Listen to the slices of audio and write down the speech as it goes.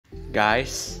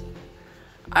Guys,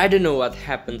 I don't know what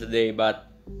happened today, but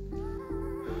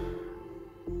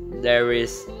there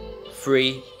is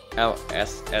free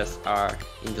LSSR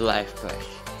in the live flash.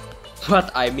 What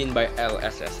I mean by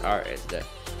LSSR is the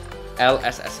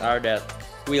LSSR that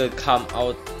will come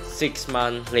out 6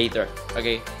 months later.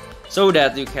 Okay, so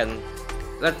that you can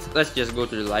let's just go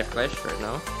to the live flash right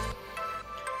now,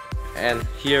 and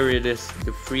here it is,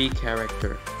 the free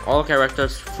character. All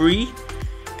characters free,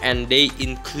 and they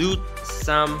include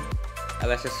some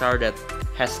LSSR that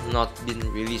has not been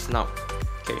released now.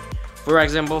 Okay, for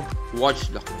example,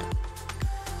 Watchdog,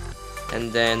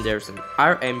 and then there's an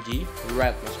RMG,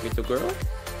 Red Mosquito Girl,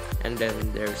 and then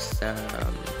there's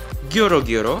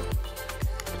Gyoro,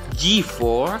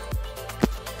 G4,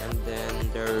 and then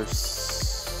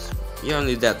there's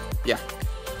only that. Yeah,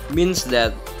 means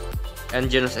that, and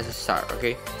Genos SSR.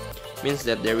 Okay, means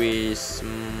that there is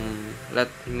let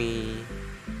me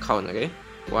count. Okay,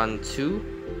 1 2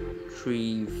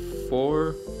 3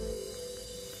 4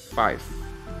 5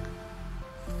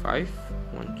 5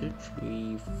 1 2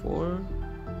 3 4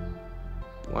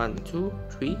 1 2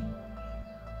 3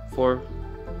 4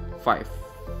 5.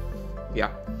 Yeah,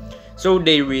 so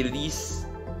they release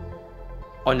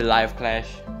on the live clash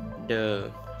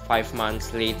the 5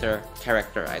 months later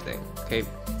character, I think. Okay,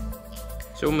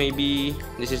 so maybe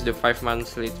this is the 5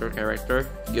 months later character,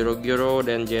 Gyoro,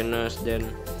 then Genos, then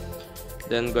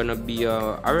gonna be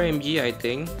RMG, I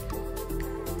think,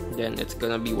 then it's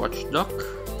gonna be Watchdog,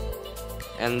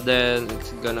 and then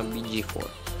it's gonna be G4.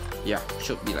 Yeah,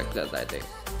 should be like that, I think.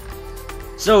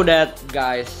 So that,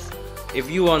 guys, if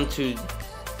you want to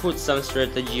put some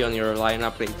strategy on your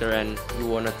lineup later and you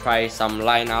wanna try some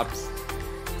lineups,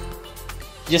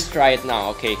 just try it now,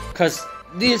 okay? Cause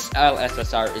this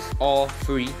LSSR is all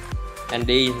free and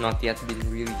they not yet been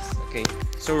released. Okay,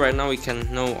 so right now we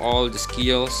can know all the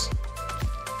skills.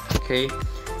 Okay,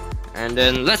 and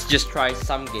then let's just try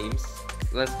some games.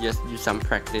 Let's just do some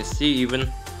practice. See,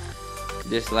 even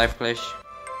this live clash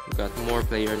got more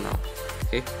player now.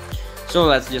 Okay, so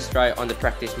let's just try on the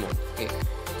practice mode. Okay,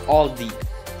 all the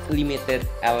limited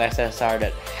LSSR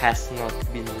that has not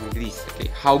been released. Okay,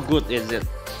 how good is it?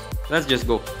 Let's just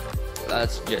go.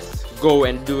 Let's just go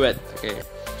and do it. Okay,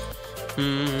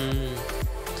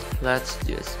 let's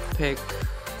just pick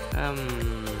let me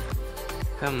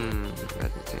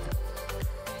think.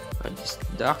 This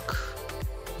duck,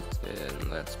 then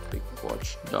let's pick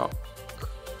Watchdog.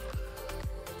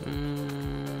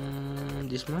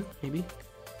 This one maybe,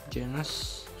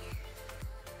 Genos.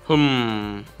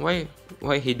 Why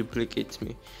he duplicates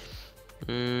me?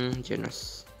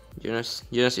 Genos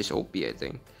is OP, I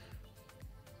think.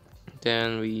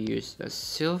 Then we use the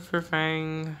Silver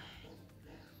Fang,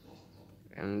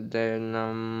 and then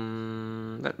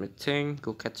let me think,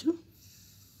 Gokatsu,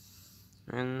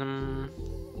 and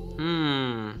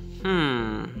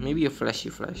maybe a flashy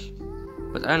flash,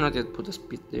 but I not yet put a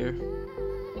speed there,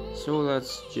 so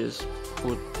let's just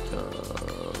put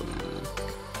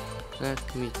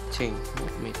let me think,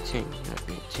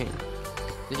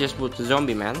 let's just put the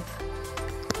Zombie Man,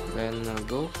 then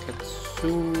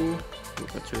Gokatsu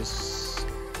is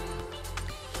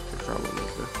the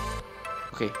troublemaker.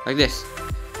 Okay, like this.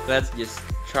 Let's just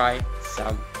try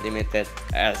some limited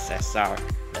SSR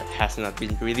that has not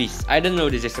been released. I don't know,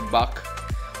 this is a bug,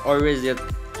 or is it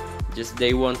just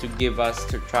they want to give us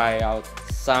to try out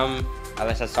some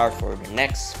LSSR for the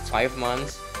next 5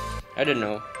 months? I don't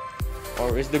know.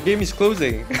 Or is the game is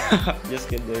closing? Just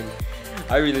kidding.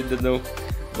 I really don't know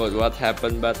about what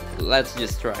happened, but let's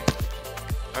just try.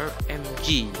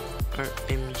 RMG.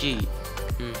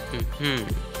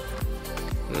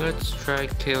 Let's try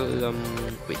kill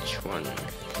which one?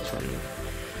 This one.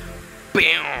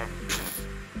 Bam!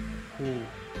 Ooh.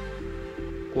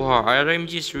 Wow,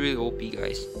 RMG is really OP,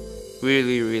 guys.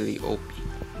 Really OP.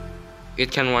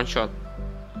 It can one shot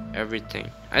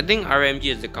everything. I think RMG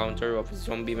is the counter of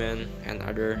Zombie Man and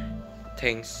other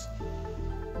things.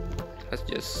 Let's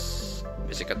just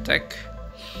basic attack.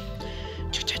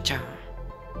 Cha.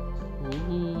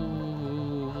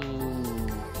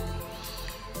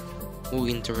 Ooh,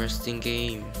 interesting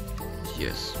game.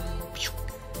 Yes.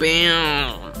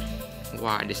 Bam!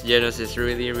 Wow, this Genos is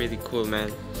really cool,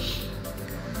 man.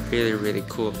 Really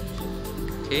cool.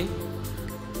 Okay.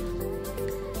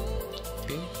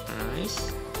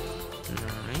 Nice.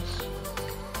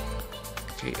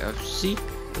 Okay, FC.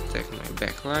 Attack my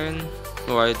backline.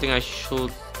 Oh, I think I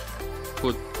should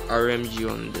put RMG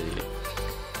on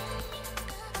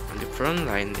the front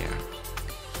line there.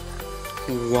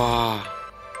 Wow.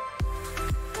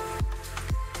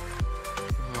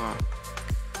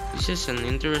 This is an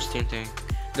interesting thing.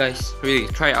 Guys, really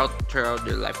try out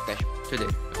the live clash today.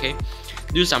 Okay,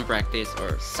 do some practice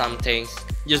or some things.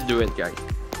 Just do it, guys.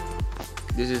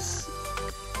 This is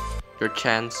your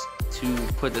chance to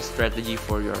put a strategy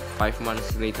for your 5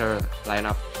 months later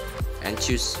lineup and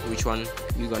choose which one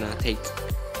you're gonna take.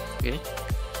 Okay,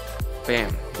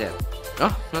 bam, dead.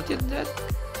 Oh, not yet dead.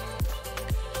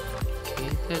 Okay,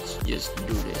 let's just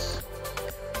do this.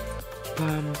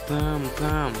 Bam, bam,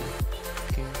 bam.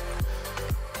 Okay,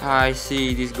 I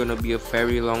see this is gonna be a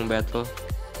very long battle.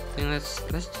 I think let's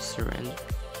just surrender.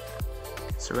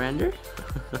 Surrender?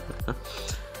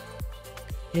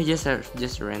 Yeah,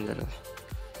 just surrender.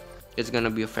 It's gonna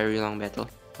be a very long battle.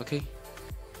 Okay,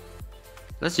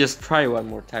 let's just try one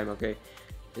more time. Okay,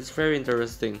 it's very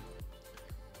interesting.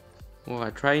 Wow,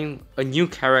 trying a new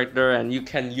character and you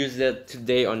can use that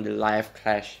today on the live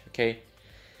clash. Okay,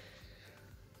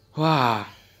 wow.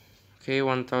 Okay,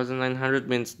 1900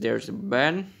 means there's a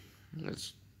ban.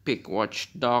 Let's pick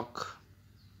Watchdog,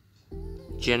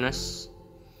 Genus,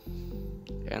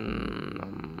 and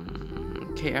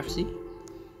KFC.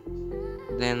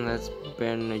 Then let's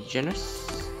ban Genus.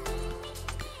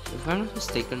 If I'm not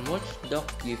mistaken, Watchdog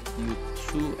gives you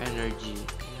 2 energy.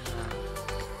 Yeah.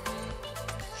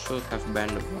 Should have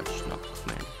banned the Watchdog,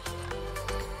 man.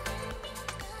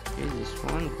 Okay, this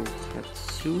one,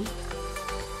 Goketsu.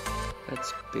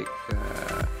 Let's pick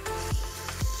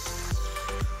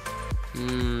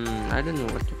I don't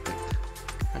know what to pick.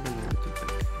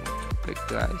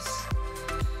 Guys.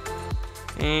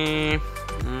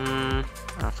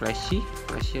 Flashy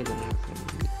I don't have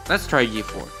any. Let's try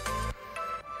G4.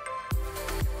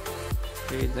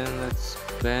 Okay, then let's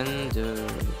ban the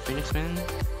Phoenix Man.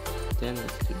 Then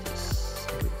let's do this.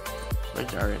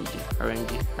 Where's RMG,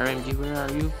 where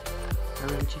are you?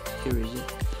 RMG, here is it.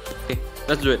 Okay,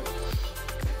 let's do it.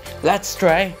 Let's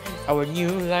try our new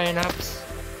lineups.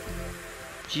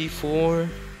 G4,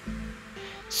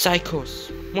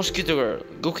 Psychos, Mosquito Girl,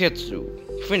 Goketsu,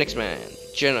 Phoenix Man,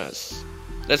 Genus.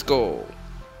 Let's go.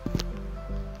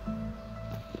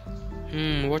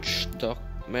 Watchdog,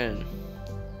 man.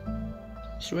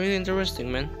 It's really interesting,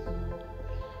 man.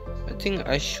 I think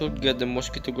I should get the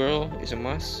Mosquito Girl. It's a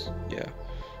must. Yeah.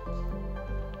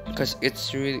 Because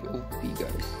it's really OP,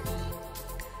 guys.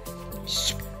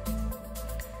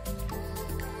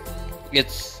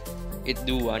 It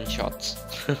do one shots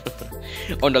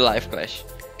on the live clash.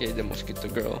 Okay, the Mosquito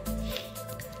Girl.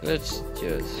 Let's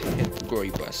just hit Glory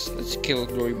Bus. Let's kill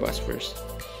Glory Bus first.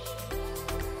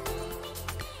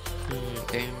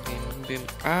 Bam.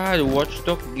 The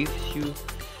Watchdog gives you.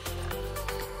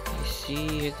 I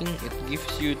see. I think it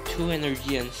gives you 2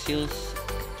 energy and seals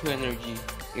 2 energy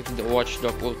if the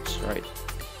Watchdog ults, right?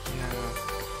 Yeah.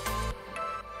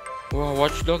 Wow,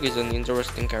 Watchdog is an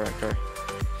interesting character.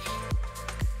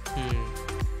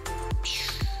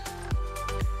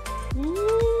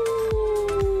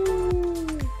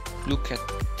 Look at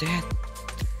that.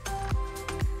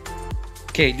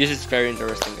 Okay, this is very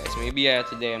interesting, guys. Maybe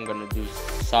today I'm gonna do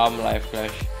some live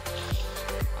clash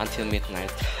until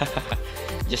midnight,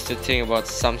 just to think about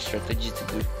some strategy to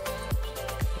do.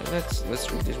 Let's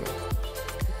read this one.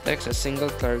 Attacks a single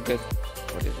target.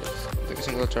 What is this? Attack a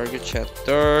single target.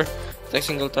 Shatter. Attack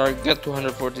single target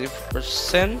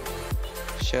 240%.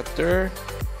 Shatter.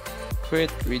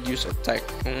 Crit. Reduce attack.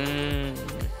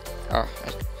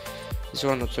 This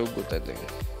one not so good, I think.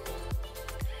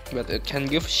 But it can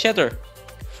give shatter.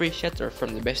 Free shatter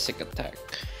from the basic attack.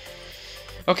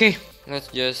 Okay, let's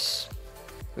just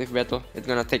leave battle. It's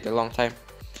gonna take a long time.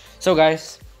 So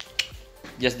guys,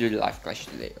 just do the live clash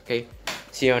today, okay?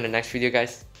 See you on the next video,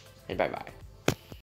 guys, and bye bye.